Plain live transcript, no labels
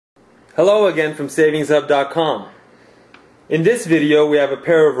Hello again from SavingsHub.com. In this video we have a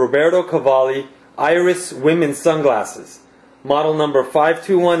pair of Roberto Cavalli Iris women's sunglasses, model number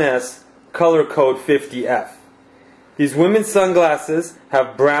 521S, color code 50F. These women's sunglasses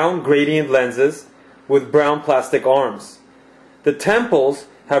have brown gradient lenses with brown plastic arms. The temples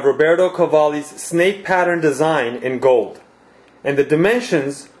have Roberto Cavalli's snake pattern design in gold, and the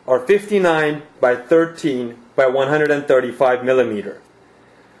dimensions are 59 by 13 by 135 millimeter.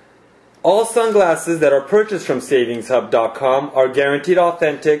 All sunglasses that are purchased from SavingsHub.com are guaranteed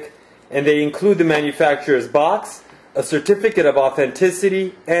authentic, and they include the manufacturer's box, a certificate of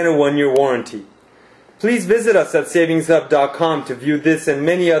authenticity, and a 1-year warranty. Please visit us at SavingsHub.com to view this and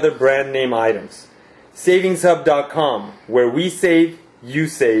many other brand name items. SavingsHub.com, where we save, you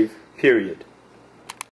save, period.